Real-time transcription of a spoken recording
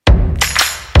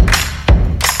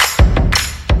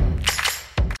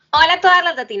Hola a todas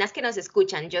las latinas que nos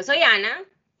escuchan, yo soy Ana.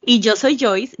 Y yo soy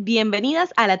Joyce,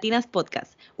 bienvenidas a Latinas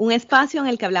Podcast, un espacio en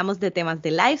el que hablamos de temas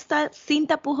de lifestyle sin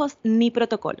tapujos ni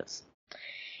protocolos.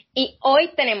 Y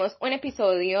hoy tenemos un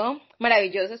episodio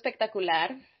maravilloso,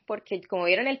 espectacular, porque como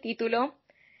vieron el título,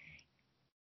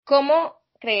 ¿cómo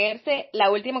creerse la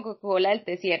última Coca-Cola del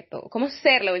desierto? ¿Cómo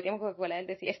ser la última Coca-Cola del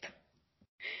desierto?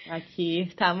 Aquí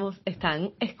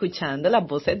están escuchando las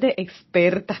voces de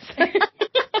expertas.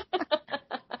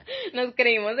 Nos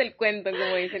creímos el cuento,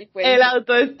 como dice el cuento. El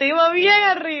autoestima bien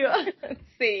arriba.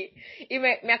 Sí, y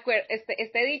me acuerdo,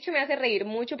 este dicho me hace reír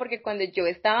mucho porque cuando yo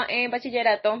estaba en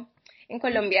bachillerato en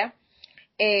Colombia,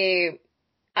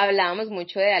 hablábamos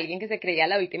mucho de alguien que se creía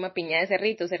la última piña de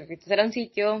Cerritos. Cerritos era un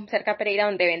sitio cerca de Pereira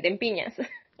donde venden piñas.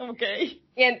 Okay.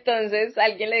 Y entonces a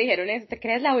alguien le dijeron eso, ¿te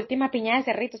crees la última piña de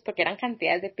Cerritos? Porque eran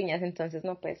cantidades de piñas, entonces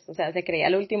no, pues, o sea, se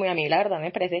creía lo último y a mí la verdad me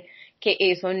parece que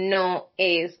eso no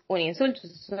es un insulto,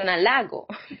 es un halago.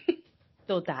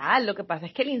 Total, lo que pasa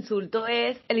es que el insulto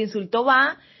es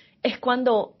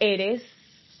cuando eres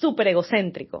súper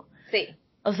egocéntrico. Sí.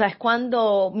 O sea, es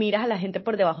cuando miras a la gente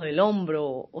por debajo del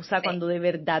hombro, o sea, Sí. cuando de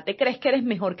verdad te crees que eres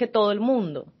mejor que todo el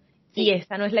mundo. Sí. Y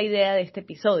esta no es la idea de este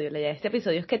episodio. La idea de este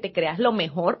episodio es que te creas lo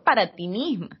mejor para ti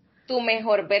misma. Tu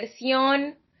mejor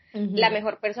versión, la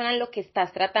mejor persona en lo que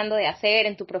estás tratando de hacer,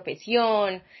 en tu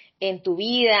profesión, en tu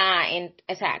vida,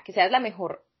 o sea, que seas la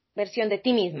mejor versión de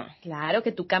ti misma. Claro,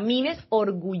 que tú camines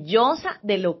orgullosa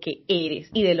de lo que eres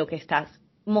y de lo que estás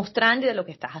mostrando y de lo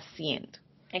que estás haciendo.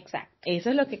 Exacto. Eso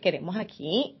es lo que queremos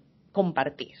aquí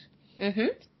compartir.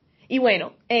 Uh-huh. Y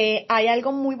bueno, hay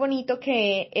algo muy bonito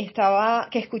que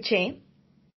escuché,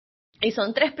 y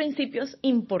son 3 principios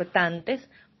importantes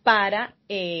para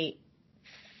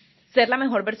ser la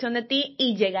mejor versión de ti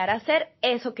y llegar a ser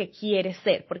eso que quieres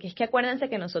ser. Porque es que acuérdense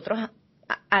que nosotros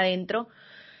adentro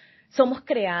somos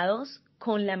creados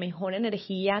con la mejor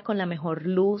energía, con la mejor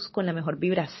luz, con la mejor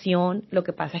vibración. Lo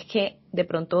que pasa es que de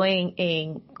pronto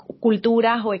en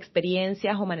culturas o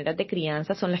experiencias o maneras de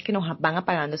crianza son las que nos van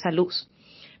apagando esa luz.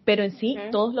 Pero en sí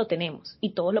todos lo tenemos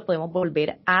y todos lo podemos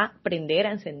volver a prender,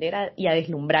 a encender y a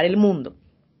deslumbrar el mundo.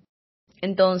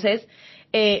 Entonces,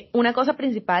 una cosa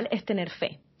principal es tener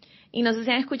fe. Y no sé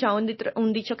si han escuchado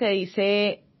un dicho que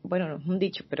dice, bueno, no es un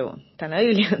dicho, pero está en la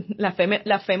Biblia,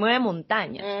 la fe mueve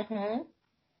montañas. Uh-huh.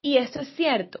 Y esto es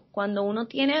cierto, cuando uno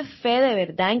tiene fe de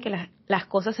verdad en que las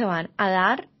cosas se van a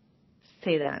dar,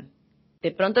 se dan.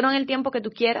 De pronto no en el tiempo que tú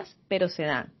quieras, pero se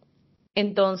dan.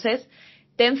 Entonces,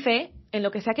 ten fe en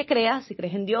lo que sea que creas, si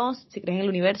crees en Dios, si crees en el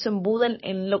universo, en Buda,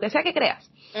 en lo que sea que creas.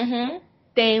 Uh-huh.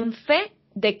 Ten fe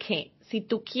de que si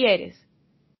tú quieres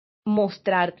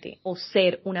mostrarte o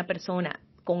ser una persona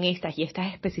con estas y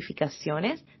estas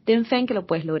especificaciones, ten fe en que lo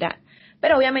puedes lograr.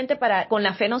 Pero obviamente con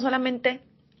la fe no solamente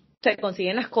se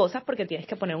consiguen las cosas, porque tienes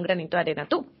que poner un granito de arena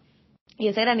tú. Y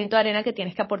ese granito de arena que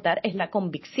tienes que aportar es la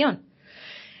convicción.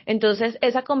 Entonces,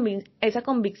 esa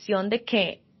convicción de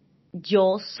que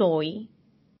yo soy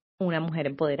una mujer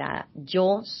empoderada,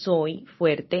 yo soy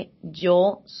fuerte,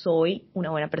 yo soy una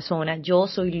buena persona, yo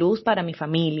soy luz para mi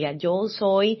familia, yo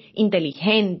soy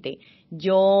inteligente,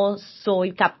 yo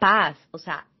soy capaz. O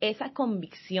sea, esa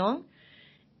convicción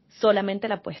solamente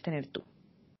la puedes tener tú.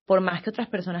 Por más que otras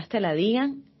personas te la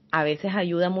digan, a veces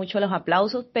ayuda mucho los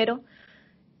aplausos, pero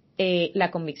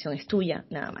la convicción es tuya,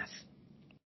 nada más.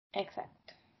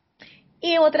 Exacto.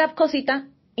 Y otra cosita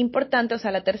importante, o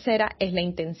sea, la tercera, es la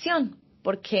intención.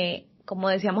 Porque, como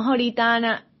decíamos ahorita,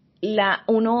 Ana,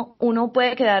 uno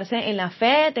puede quedarse en la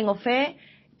fe,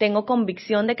 tengo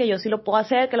convicción de que yo sí lo puedo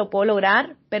hacer, que lo puedo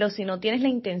lograr, pero si no tienes la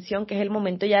intención, que es el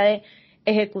momento ya de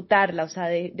ejecutarla, o sea,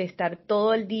 de estar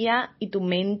todo el día y tu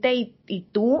mente y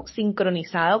tú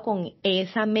sincronizado con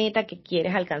esa meta que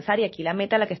quieres alcanzar, y aquí la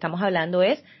meta a la que estamos hablando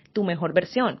es tu mejor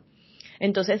versión.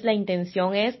 Entonces la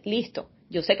intención es, listo,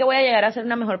 yo sé que voy a llegar a ser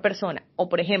una mejor persona, o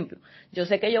por ejemplo, yo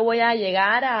sé que yo voy a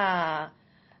llegar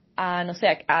no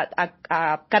sé,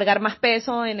 a cargar más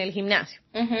peso en el gimnasio.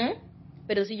 Uh-huh.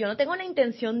 Pero si yo no tengo una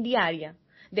intención diaria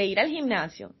de ir al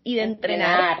gimnasio y de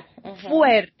entrenar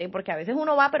fuerte, porque a veces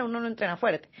uno va pero uno no entrena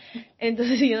fuerte,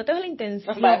 entonces si yo no tengo la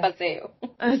intención... Va de paseo.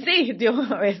 Sí, Dios,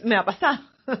 a veces me ha pasado.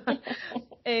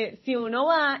 Si uno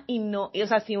va o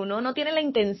sea, si uno no tiene la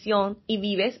intención y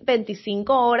vives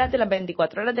 25 horas de las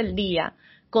 24 horas del día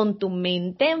con tu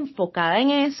mente enfocada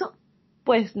en eso,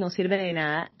 pues no sirve de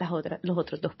nada los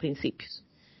otros 2 principios.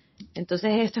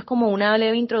 Entonces esto es como una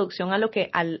leve introducción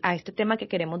a este tema que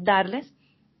queremos darles,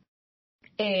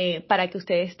 para que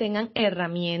ustedes tengan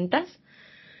herramientas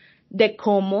de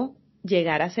cómo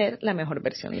llegar a ser la mejor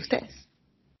versión de ustedes.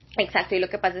 Exacto, y lo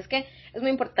que pasa es que es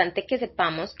muy importante que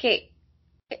sepamos que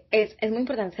es muy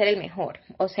importante ser el mejor.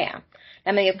 O sea,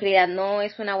 la mediocridad no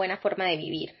es una buena forma de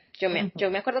vivir. Yo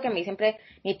me acuerdo que a mí siempre,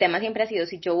 mi tema siempre ha sido,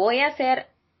 si yo voy a ser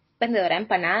vendedora de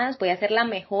empanadas, voy a ser la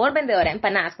mejor vendedora de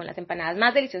empanadas, con las empanadas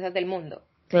más deliciosas del mundo.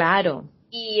 Claro.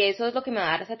 Y eso es lo que me va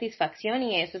a dar satisfacción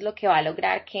y eso es lo que va a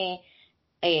lograr que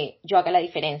yo haga la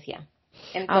diferencia.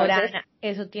 Ahora, Entonces, Ana,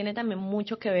 eso tiene también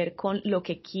mucho que ver con lo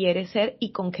que quieres ser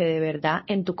y con que de verdad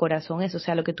en tu corazón eso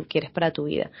sea lo que tú quieres para tu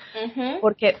vida. ujú.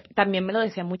 Porque también me lo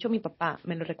decía mucho mi papá,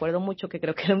 me lo recuerdo mucho, que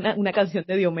creo que era una canción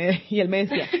de Diomedes, y él me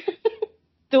decía,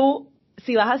 tú,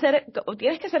 si vas a ser,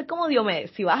 tienes que ser como Diomedes,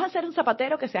 si vas a ser un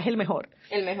zapatero, que seas el mejor.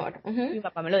 El mejor. Ujú. Mi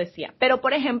papá me lo decía. Pero,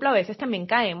 por ejemplo, a veces también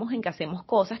caemos en que hacemos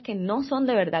cosas que no son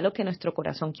de verdad lo que nuestro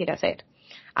corazón quiere hacer.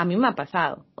 A mí me ha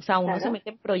pasado. O sea, uno se Claro. mete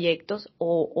en proyectos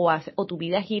o tu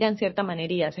vida gira en cierta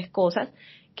manera y haces cosas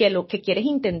que lo que quieres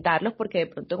intentarlos porque de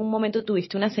pronto en un momento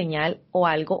tuviste una señal o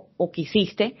algo o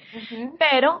quisiste, Ujú.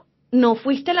 pero no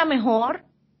fuiste la mejor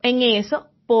en eso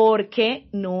porque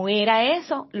no era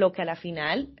eso lo que a la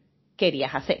final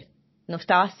querías hacer. No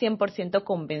estabas 100%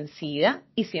 convencida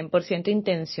y 100%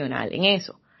 intencional en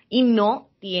eso. Y no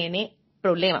tiene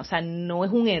problema, o sea, no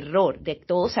es un error, de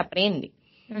todo se aprende.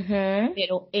 Ujú.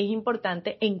 Pero es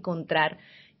importante encontrar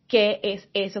qué es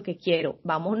eso que quiero.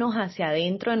 Vámonos hacia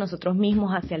adentro de nosotros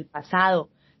mismos, hacia el pasado.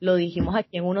 Lo dijimos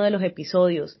aquí en uno de los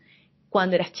episodios.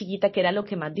 Cuando eras chiquita, ¿qué era lo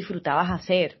que más disfrutabas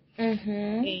hacer?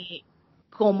 Ujú.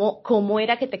 Cómo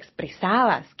era que te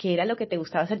expresabas, qué era lo que te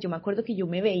gustaba hacer. Yo me acuerdo que yo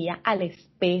me veía al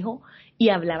espejo y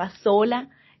hablaba sola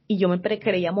y yo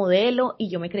creía modelo y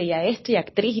yo me creía esto y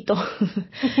actriz y todo.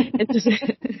 Entonces,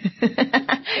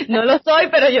 no lo soy,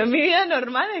 pero yo en mi vida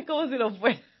normal es como si lo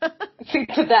fuera. Sí,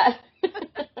 total.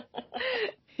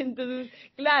 Entonces,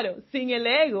 claro, sin el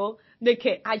ego de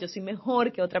que, yo soy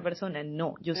mejor que otra persona.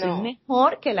 No, yo soy No,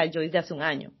 mejor que la Joyce de hace un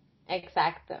año.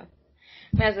 exacto.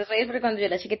 Me hace reír porque cuando yo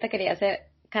era chiquita quería ser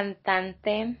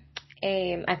cantante,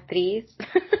 actriz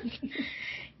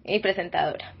y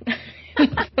presentadora.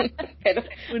 Pero,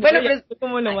 Un bueno, pero proyecto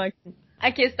como lo máximo.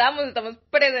 aquí estamos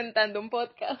presentando un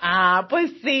podcast.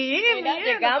 Pues sí, Mira,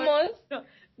 mira, llegamos,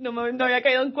 no había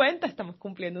caído en cuenta, estamos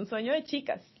cumpliendo un sueño de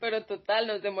chicas. pero total,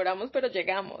 nos demoramos, pero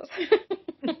llegamos.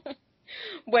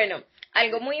 Bueno,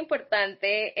 algo muy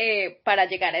importante para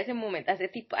llegar a ese momento, a ese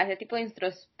tipo de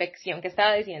introspección que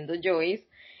estaba diciendo Joyce,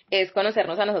 es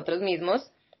conocernos a nosotros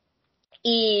mismos.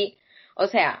 Y, o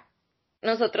sea,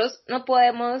 nosotros no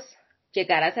podemos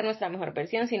llegar a ser nuestra mejor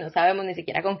versión si no sabemos ni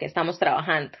siquiera con qué estamos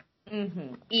trabajando.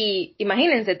 Ujú. Y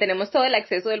imagínense, tenemos todo el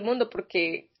acceso del mundo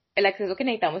porque el acceso que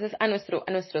necesitamos es a nuestro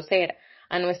ser,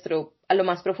 a lo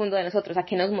más profundo de nosotros, a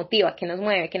qué nos motiva, qué nos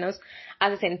mueve, qué nos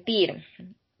hace sentir.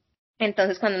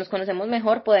 Entonces, cuando nos conocemos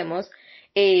mejor, podemos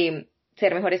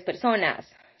ser mejores personas,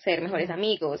 ser mejores Ujú.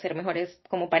 amigos, ser mejores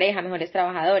como pareja, mejores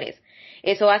trabajadores.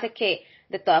 Eso hace que,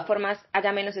 de todas formas,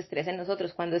 haya menos estrés en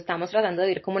nosotros cuando estamos tratando de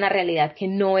vivir como una realidad que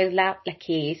no es la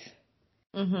que es,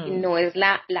 y Ujú. no es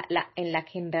la en la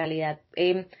que en realidad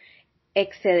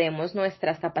excedemos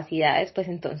nuestras capacidades, pues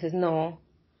entonces no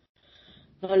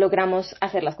logramos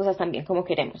hacer las cosas tan bien como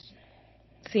queremos.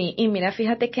 Sí, y mira,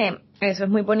 fíjate que eso es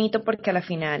muy bonito porque a la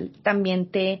final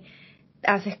también te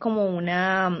haces como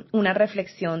una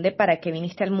reflexión de para qué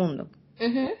viniste al mundo.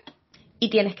 Ujú. Y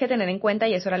tienes que tener en cuenta,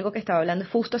 y eso era algo que estaba hablando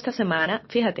justo esta semana,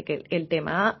 fíjate que el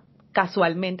tema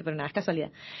casualmente, pero nada es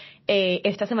casualidad,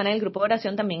 esta semana en el grupo de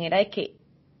oración también era de que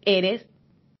eres,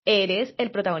 eres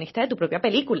el protagonista de tu propia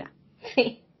película.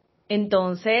 Sí.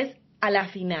 Entonces, a la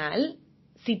final,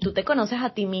 si tú te conoces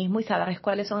a ti mismo y sabes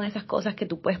cuáles son esas cosas que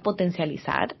tú puedes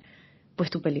potencializar, pues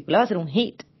tu película va a ser un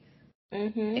hit.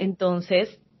 Ujú.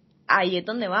 Entonces, ahí es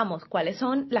donde vamos. ¿Cuáles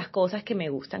son las cosas que me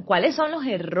gustan? ¿Cuáles son los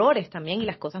errores también y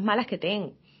las cosas malas que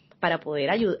tengo? Para poder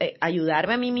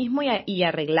ayudarme a mí mismo y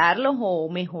arreglarlos o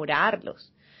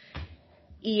mejorarlos.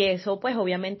 Y eso, pues,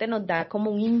 obviamente nos da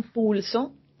como un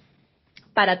impulso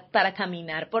para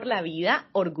caminar por la vida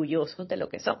orgullosos de lo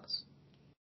que somos.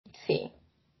 Sí.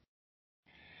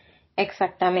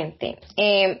 Exactamente.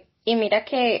 Y mira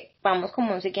que vamos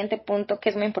como a un siguiente punto que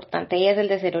es muy importante y es el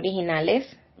de ser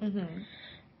originales. Ujú.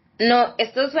 No,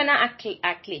 esto suena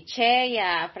a cliché y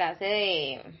a frase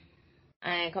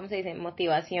de, ¿cómo se dice?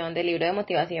 Motivación, de libro de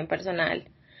motivación personal.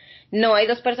 No hay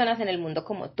dos personas en el mundo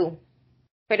como tú.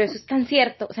 Pero eso es tan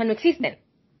cierto, o sea, no existen.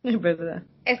 Es verdad.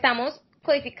 Estamos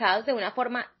codificados de una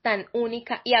forma tan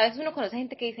única y a veces uno conoce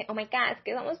gente que dice, oh my God, es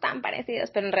que somos tan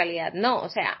parecidos, pero en realidad no, o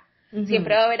sea,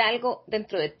 siempre Ujú. va a haber algo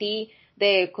dentro de ti,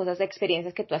 de cosas, de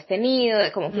experiencias que tú has tenido,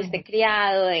 de cómo fuiste Ujú.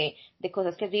 criado, de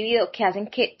cosas que has vivido, que hacen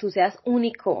que tú seas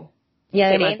único. Y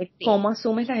además de diferente. cómo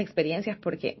asumes las experiencias,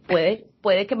 porque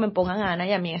puede que me pongan a Ana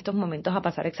y a mí en estos momentos a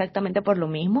pasar exactamente por lo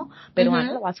mismo, pero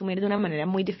Ana lo va a asumir de una manera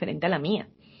muy diferente a la mía.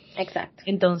 Exacto.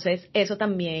 Entonces, eso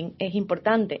también es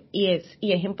importante y es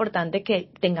importante que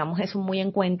tengamos eso muy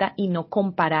en cuenta y no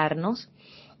compararnos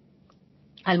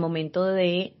al momento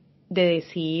de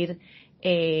decir,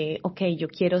 ok, yo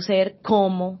quiero ser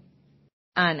como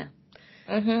Ana.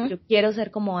 Yo quiero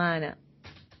ser como Ana,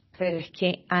 pero es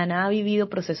que Ana ha vivido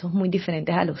procesos muy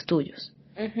diferentes a los tuyos.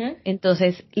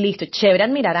 Entonces, listo, chévere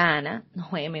admirar a Ana, no,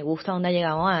 me gusta dónde ha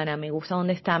llegado Ana, me gusta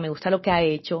dónde está, me gusta lo que ha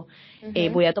hecho,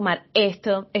 voy a tomar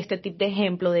este tipo de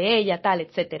ejemplo de ella, tal,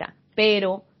 etcétera.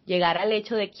 Pero llegar al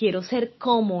hecho de quiero ser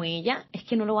como ella, es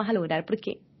que no lo vas a lograr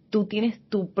porque tú tienes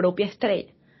tu propia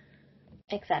estrella.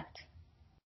 Exacto.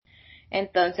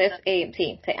 Entonces,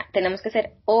 sí, tenemos que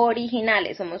ser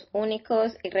originales, somos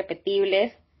únicos,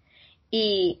 irrepetibles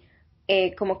y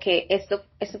como que esto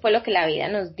fue lo que la vida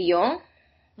nos dio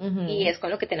y es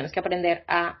con lo que tenemos que aprender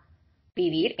a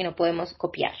vivir y no podemos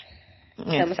copiar.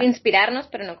 Podemos inspirarnos,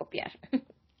 pero no copiar.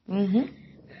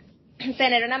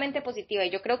 Tener una mente positiva. Y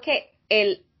yo creo que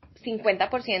el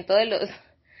 50%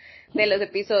 de los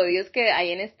episodios que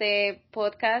hay en este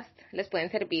podcast les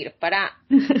pueden servir para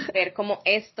ver cómo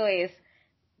esto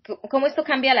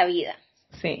cambia la vida.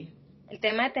 Sí. El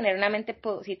tema de tener una mente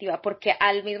positiva, porque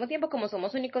al mismo tiempo como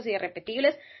somos únicos y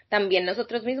irrepetibles, también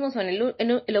nosotros mismos son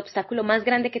el obstáculo más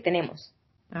grande que tenemos.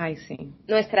 Ay, sí.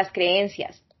 Nuestras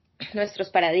creencias, nuestros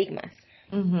paradigmas,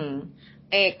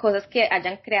 cosas que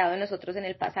hayan creado nosotros en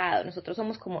el pasado. Nosotros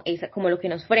somos como lo que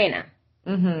nos frena.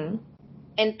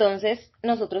 Entonces,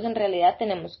 nosotros en realidad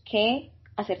tenemos que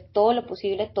hacer todo lo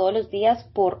posible todos los días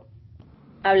por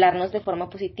hablarnos de forma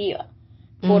positiva,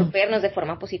 por vernos de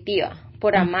forma positiva,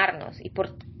 por amarnos y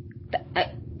por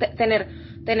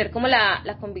tener como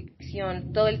la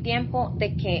convicción todo el tiempo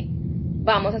de que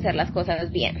vamos a hacer las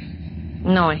cosas bien.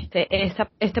 No,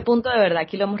 este punto de verdad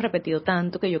aquí lo hemos repetido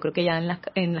tanto que yo creo que ya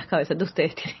en las cabezas de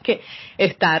ustedes tiene que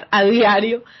estar a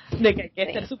diario de que hay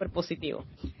que ser súper positivo.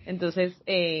 Entonces,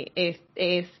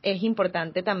 es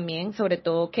importante también, sobre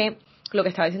todo que lo que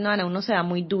estaba diciendo Ana, uno se da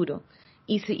muy duro.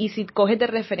 Y si coges de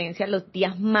referencia los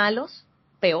días malos,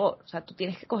 peor. O sea, tú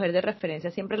tienes que coger de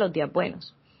referencia siempre los días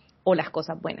buenos o las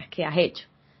cosas buenas que has hecho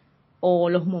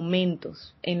o los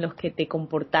momentos en los que te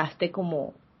comportaste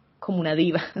como una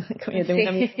diva. Yo tengo una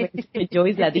amiga que me dice que yo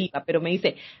es la diva, pero me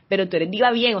dice, pero tú eres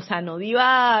diva bien, o sea, no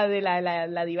diva de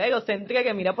la diva egocéntrica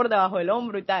que mira por debajo del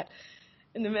hombro y tal.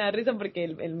 Entonces me da risa porque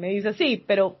él me dice, sí,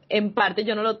 pero en parte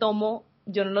yo no lo tomo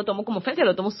como ofensa,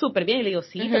 lo tomo súper bien y le digo,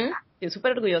 sí, estoy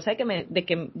súper orgullosa de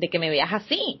que me veas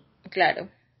así. Claro.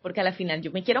 Porque a la final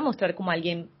yo me quiero mostrar como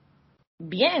alguien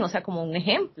bien, o sea, como un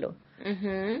ejemplo.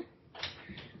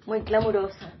 Muy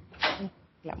glamurosa.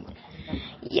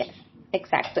 Yes,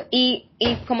 exacto. Y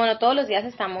como no todos los días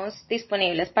estamos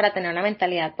disponibles para tener una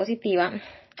mentalidad positiva,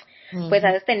 pues a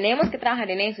veces tenemos que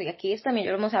trabajar en eso. Y aquí también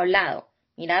ya lo hemos hablado.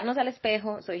 Mirarnos al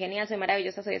espejo, soy genial, soy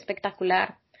maravillosa, soy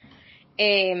espectacular.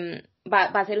 Va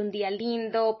a ser un día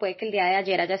lindo, puede que el día de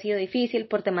ayer haya sido difícil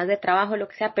por temas de trabajo, lo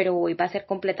que sea, pero hoy va a ser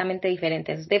completamente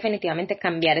diferente. Es definitivamente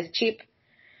cambiar ese chip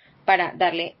para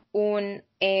darle un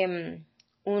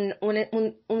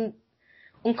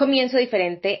comienzo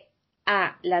diferente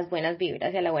a las buenas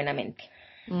vibras y a la buena mente.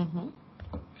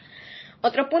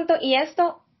 Otro punto, y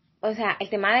esto, o sea, el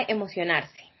tema de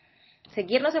emocionarse,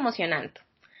 seguirnos emocionando.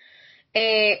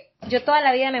 Yo toda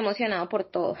la vida me he emocionado por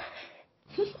todo.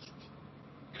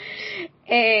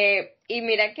 Y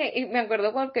mira y me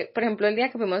acuerdo porque, por ejemplo, el día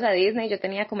que fuimos a Disney, yo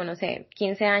tenía como, no sé,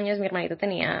 15 años, mi hermanito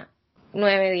tenía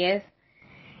 9, 10,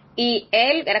 y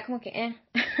él era como que,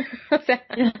 o sea,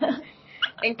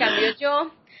 en cambio yo,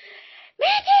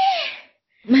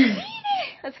 ¡Mire!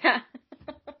 O sea,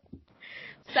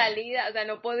 salida, o sea,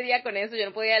 no podía con eso, yo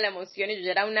no podía de la emoción y yo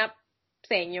ya era una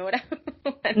señora,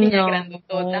 una niña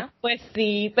grandotota. Pues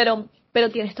sí, pero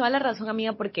tienes toda la razón,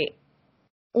 amiga, porque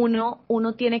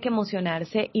uno tiene que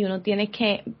emocionarse y uno tiene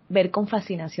que ver con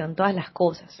fascinación todas las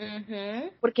cosas.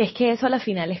 Porque es que eso a la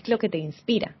final es lo que te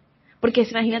inspira. Porque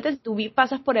imagínate si tú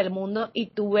pasas por el mundo y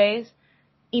tú ves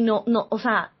y o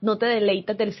sea, no te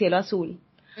deleitas del cielo azul.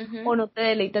 O no te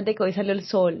deleitas de que hoy salió el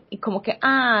sol. Y como que,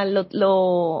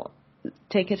 lo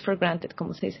take it for granted,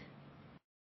 ¿cómo se dice?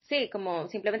 Sí, como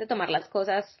simplemente tomar las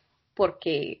cosas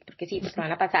porque sí, porque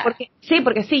van a pasar.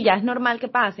 Porque sí, ya es normal que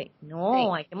pase.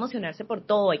 No, hay que emocionarse por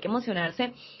todo, hay que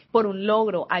emocionarse por un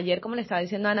logro. Ayer, como le estaba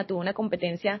diciendo a Ana, tuve una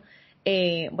competencia,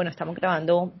 bueno, estamos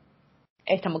grabando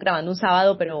un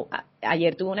sábado, pero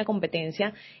ayer tuve una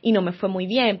competencia y no me fue muy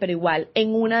bien, pero igual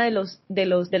en una de los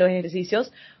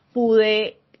ejercicios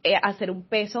pude hacer un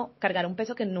peso, cargar un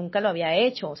peso que nunca lo había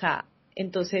hecho, o sea,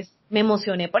 entonces me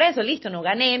emocioné por eso, listo, no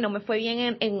gané, no me fue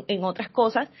bien en otras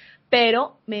cosas,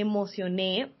 pero me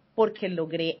emocioné porque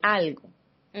logré algo,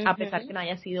 a pesar que no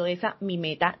haya sido esa mi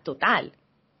meta total.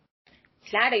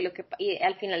 Claro, y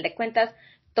al final de cuentas,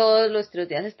 todos nuestros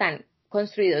días están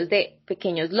construidos de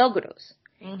pequeños logros.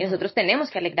 Y nosotros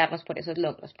tenemos que alegrarnos por esos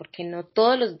logros, porque no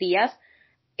todos los días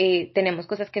tenemos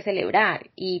cosas que celebrar.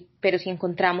 Pero si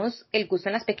encontramos el gusto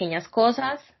en las pequeñas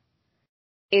cosas,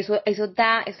 eso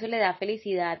le da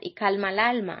felicidad y calma al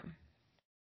alma.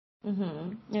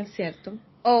 Es cierto.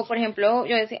 O, por ejemplo,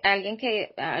 yo decía,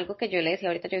 algo que yo le decía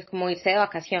ahorita, yo es como irse de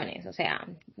vacaciones. O sea,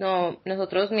 no,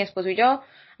 nosotros, mi esposo y yo, a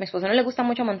mi esposo no le gusta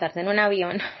mucho montarse en un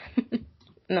avión.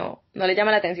 No le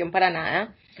llama la atención para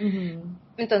nada.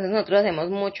 Entonces nosotros hacemos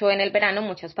mucho en el verano,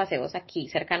 muchos paseos aquí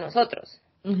cerca de nosotros.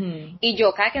 Y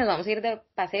yo cada que nos vamos a ir de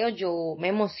paseo, yo me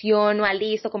emociono,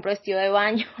 alisto, compro vestido de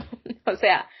baño. O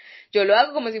sea, yo lo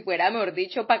hago como si fuera, mejor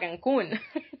dicho, para Cancún.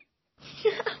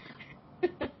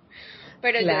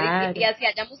 Pero claro. Yo digo, y así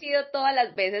hayamos ido todas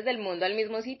las veces del mundo al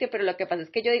mismo sitio, pero lo que pasa es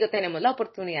que yo digo, tenemos la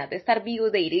oportunidad de estar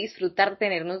vivos, de ir y disfrutar, de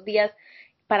tener unos días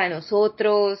para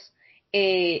nosotros,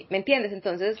 ¿me entiendes?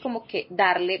 Entonces como que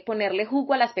ponerle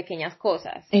jugo a las pequeñas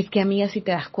cosas. Es que, amiga, si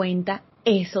te das cuenta,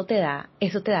 eso te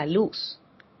da luz.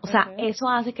 O sea, eso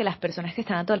hace que las personas que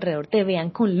están a tu alrededor te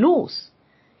vean con luz.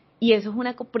 Y eso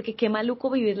es porque qué maluco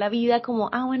vivir la vida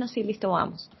como, bueno, sí, listo,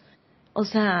 vamos. O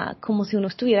sea, como si uno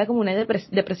estuviera como una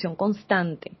depresión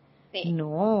constante. Sí.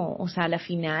 No, o sea, a la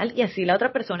final, y así la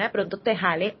otra persona de pronto te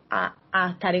jale a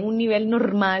estar en un nivel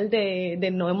normal de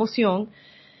no emoción,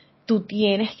 tú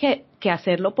tienes que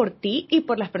hacerlo por ti y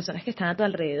por las personas que están a tu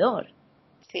alrededor.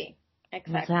 Sí,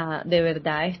 exacto. O sea, de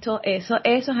verdad, eso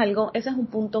es algo, ese es un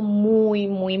punto muy,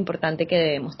 muy importante que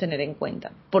debemos tener en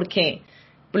cuenta. Porque,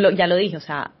 ya lo dije, o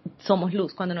sea, somos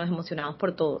luz cuando nos emocionamos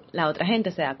por todo. La otra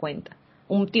gente se da cuenta.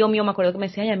 Un tío mío me acuerdo que me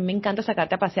decía, a mí me encanta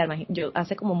sacarte a pasear. Yo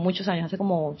hace como muchos años, hace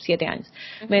como 7 años,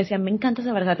 me decía, me encanta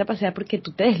sacarte a pasear porque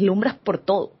tú te deslumbras por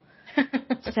todo.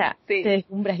 O sea, sí. Te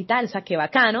deslumbras y tal. O sea, qué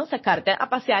bacano sacarte a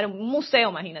pasear en un museo,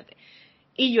 imagínate.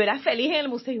 Y yo era feliz en el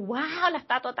museo y wow, la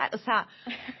estatua tal. O sea,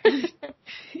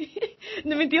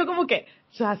 no me entiendo como que,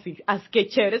 o sea, sí, qué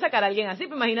chévere sacar a alguien así.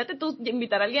 Pero imagínate tú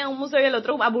invitar a alguien a un museo y el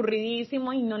otro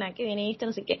aburridísimo y no, nada que viene esto,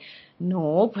 no sé qué.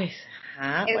 No, pues,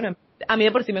 bueno, a mí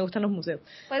de por sí me gustan los museos.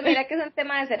 Pues mira que es un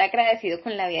tema de ser agradecido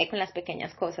con la vida y con las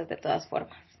pequeñas cosas de todas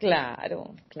formas.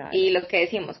 Claro, claro. Y lo que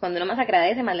decimos, cuando uno más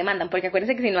agradece, más le mandan. Porque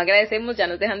acuérdense que si no agradecemos ya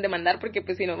nos dejan de mandar porque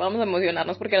pues si no vamos a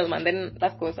emocionarnos porque nos manden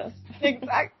las cosas.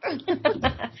 Exacto.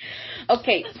 Ok,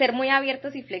 ser muy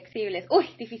abiertos y flexibles. Uy,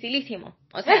 dificilísimo.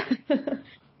 O sea,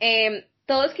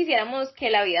 todos quisiéramos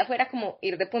que la vida fuera como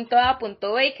ir de punto A a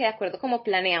punto B y que de acuerdo como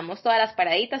planeamos todas las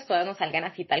paraditas, todas nos salgan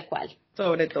así tal cual.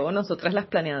 Sobre todo nosotras las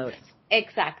planeadoras.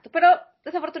 Exacto, pero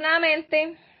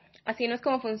desafortunadamente así no es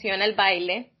como funciona el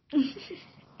baile.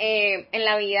 En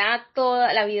la vida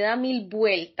toda, la vida da mil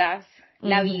vueltas, en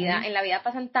la vida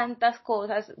pasan tantas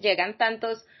cosas, llegan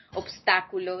tantos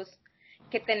obstáculos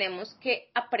que tenemos que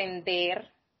aprender,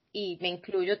 y me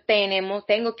incluyo,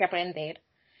 tengo que aprender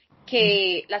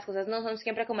que las cosas no son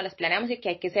siempre como las planeamos y que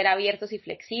hay que ser abiertos y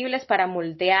flexibles para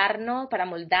moldarnos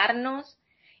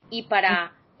y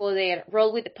para poder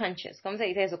roll with the punches. ¿Cómo se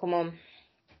dice eso? Como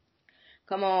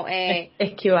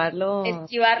esquivarlo.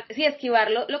 Esquivar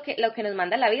lo que nos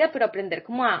manda la vida, pero aprender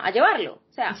como a llevarlo.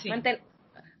 O sea,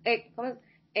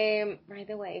 ride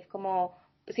the wave, como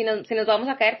si nos vamos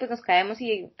a caer, pues nos caemos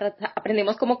y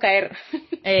aprendemos cómo caer.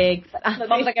 Nos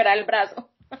vamos a quebrar el brazo.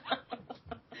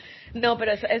 No,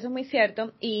 pero eso es muy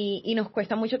cierto y nos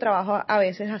cuesta mucho trabajo a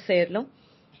veces hacerlo.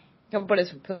 Por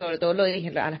eso, sobre todo lo dije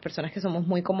a las personas que somos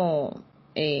muy como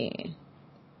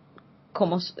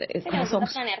somos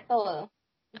planear todo.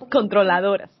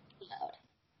 Controladoras.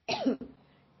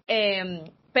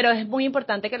 Pero es muy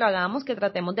importante que lo hagamos, que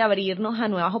tratemos de abrirnos a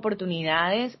nuevas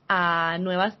oportunidades, a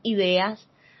nuevas ideas,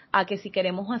 a que si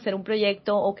queremos hacer un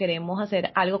proyecto o queremos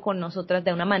hacer algo con nosotras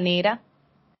de una manera,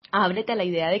 ábrete a la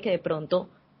idea de que de pronto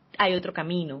hay otro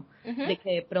camino, de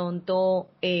que de pronto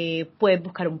puedes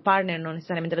buscar un partner, no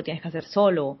necesariamente lo tienes que hacer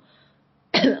solo,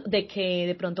 de que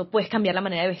de pronto puedes cambiar la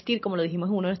manera de vestir, como lo dijimos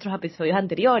en uno de nuestros episodios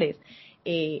anteriores,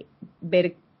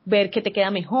 ver qué te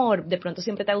queda mejor. De pronto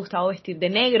siempre te ha gustado vestir de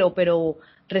negro, pero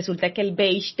resulta que el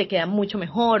beige te queda mucho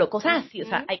mejor, o cosas así. O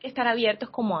sea, hay que estar abiertos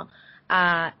como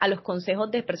a los consejos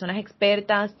de personas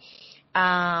expertas,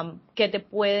 que te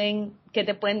pueden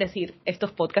decir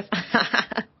estos podcasts,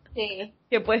 sí,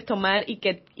 que puedes tomar y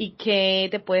que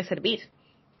te puede servir,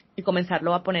 y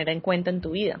comenzarlo a poner en cuenta en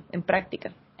tu vida, en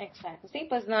práctica. Exacto, sí,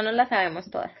 pues no nos la sabemos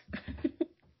todas.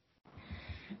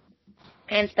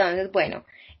 Entonces, bueno,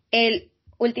 el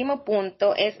último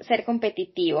punto es ser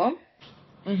competitivo.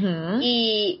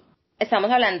 Y estamos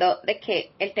hablando de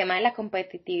que el tema de la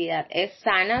competitividad es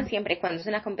sana siempre y cuando es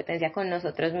una competencia con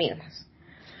nosotros mismos.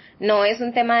 No es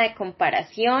un tema de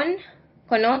comparación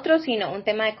con otros, sino un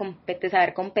tema de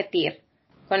saber competir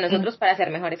con nosotros para ser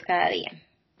mejores cada día.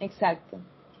 Exacto.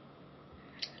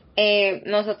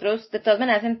 Nosotros, de todas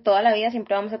maneras, en toda la vida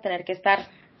siempre vamos a tener que estar.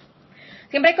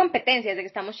 Siempre hay competencias, desde que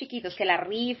estamos chiquitos, que la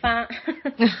rifa,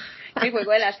 el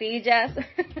juego de las sillas,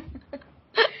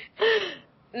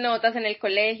 notas en el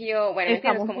colegio. Bueno,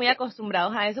 estamos como muy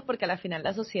acostumbrados a eso porque al final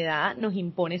la sociedad nos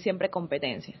impone siempre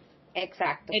competencia.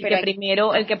 Exacto. El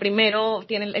que primero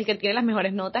tiene, el que tiene las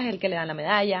mejores notas es el que le dan la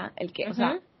medalla, o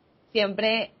sea,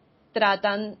 siempre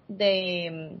tratan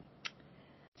de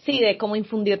como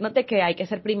infundirnos de que hay que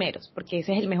ser primeros, porque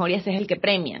ese es el mejor y ese es el que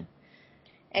premian.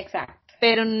 Exacto.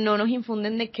 Pero no nos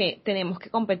infunden de que tenemos que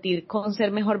competir con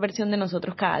ser mejor versión de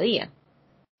nosotros cada día.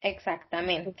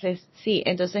 Exactamente.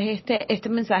 Entonces este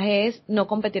mensaje es no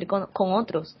competir con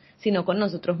otros, sino con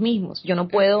nosotros mismos. Yo no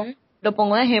puedo, lo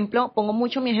pongo de ejemplo, pongo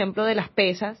mucho mi ejemplo de las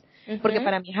pesas, porque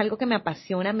para mí es algo que me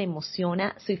apasiona, me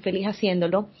emociona, soy feliz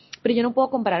haciéndolo, pero yo no puedo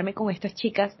compararme con estas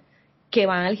chicas que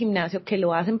van al gimnasio, que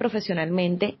lo hacen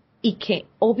profesionalmente y que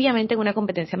obviamente en una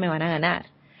competencia me van a ganar.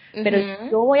 Pero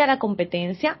yo voy a la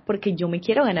competencia porque yo me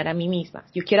quiero ganar a mí misma.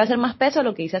 Yo quiero hacer más peso de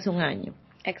lo que hice hace un año.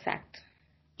 Exacto.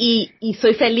 Y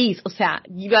soy feliz, o sea,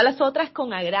 yo a las otras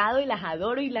con agrado y las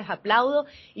adoro y las aplaudo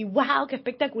y wow, qué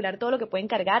espectacular todo lo que pueden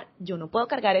cargar. Yo no puedo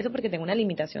cargar eso porque tengo una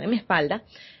limitación en mi espalda.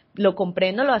 Lo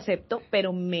comprendo, lo acepto,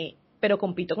 pero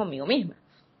compito conmigo misma.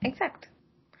 Exacto.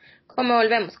 Como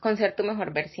volvemos, con ser tu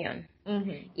mejor versión.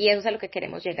 Y eso es a lo que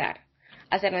queremos llegar.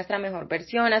 A ser nuestra mejor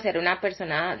versión, a ser una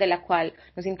persona de la cual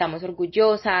nos sintamos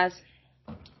orgullosas,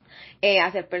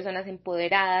 a ser personas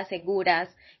empoderadas,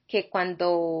 seguras, que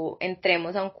cuando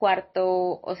entremos a un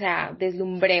cuarto, o sea,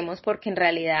 deslumbremos porque en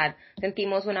realidad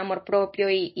sentimos un amor propio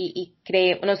y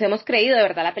nos hemos creído de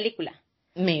verdad la película.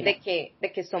 Mira,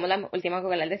 de que somos la última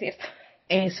Coca-Cola del desierto.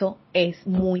 Eso es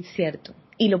muy cierto.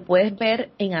 Y lo puedes ver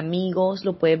en amigos,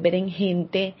 lo puedes ver en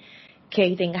gente que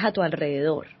tengas a tu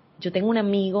alrededor. Yo tengo un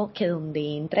amigo que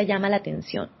donde entra llama la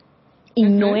atención. Y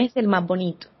no es el más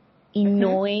bonito. Y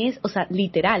no es, o sea,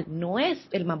 literal, no es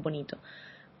el más bonito.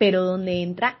 Pero donde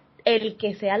entra, el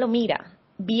que sea lo mira.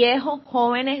 Viejos,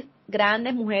 jóvenes,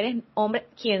 grandes, mujeres, hombres,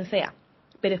 quien sea.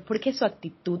 Pero es porque su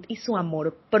actitud y su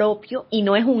amor propio, y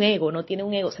no es un ego, no tiene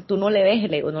un ego, o sea, tú no le ves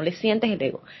el ego, no le sientes el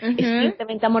ego. Es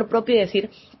simplemente amor propio y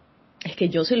decir, es que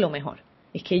yo soy lo mejor,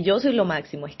 es que yo soy lo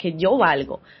máximo, es que yo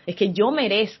valgo, es que yo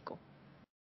merezco.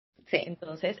 Sí.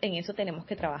 Entonces, en eso tenemos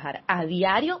que trabajar a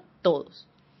diario todos.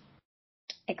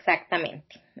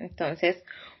 Exactamente. Entonces,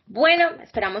 bueno,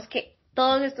 esperamos que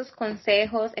todos estos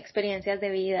consejos, experiencias de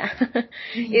vida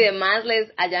y demás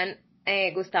les hayan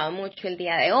gustado mucho el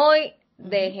día de hoy.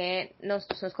 Déjenos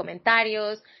sus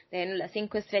comentarios, déjenos las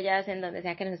 5 estrellas en donde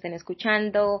sea que nos estén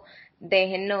escuchando,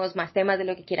 déjenos más temas de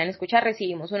lo que quieran escuchar.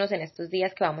 Recibimos unos en estos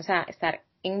días que vamos a estar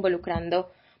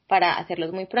involucrando para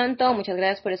hacerlos muy pronto. Muchas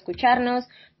gracias por escucharnos.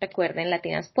 Recuerden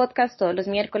Latinas Podcast todos los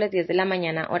miércoles 10 de la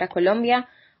mañana hora Colombia,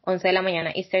 11 de la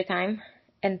mañana Easter Time.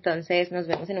 Entonces nos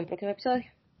vemos en un próximo episodio.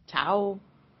 Chao.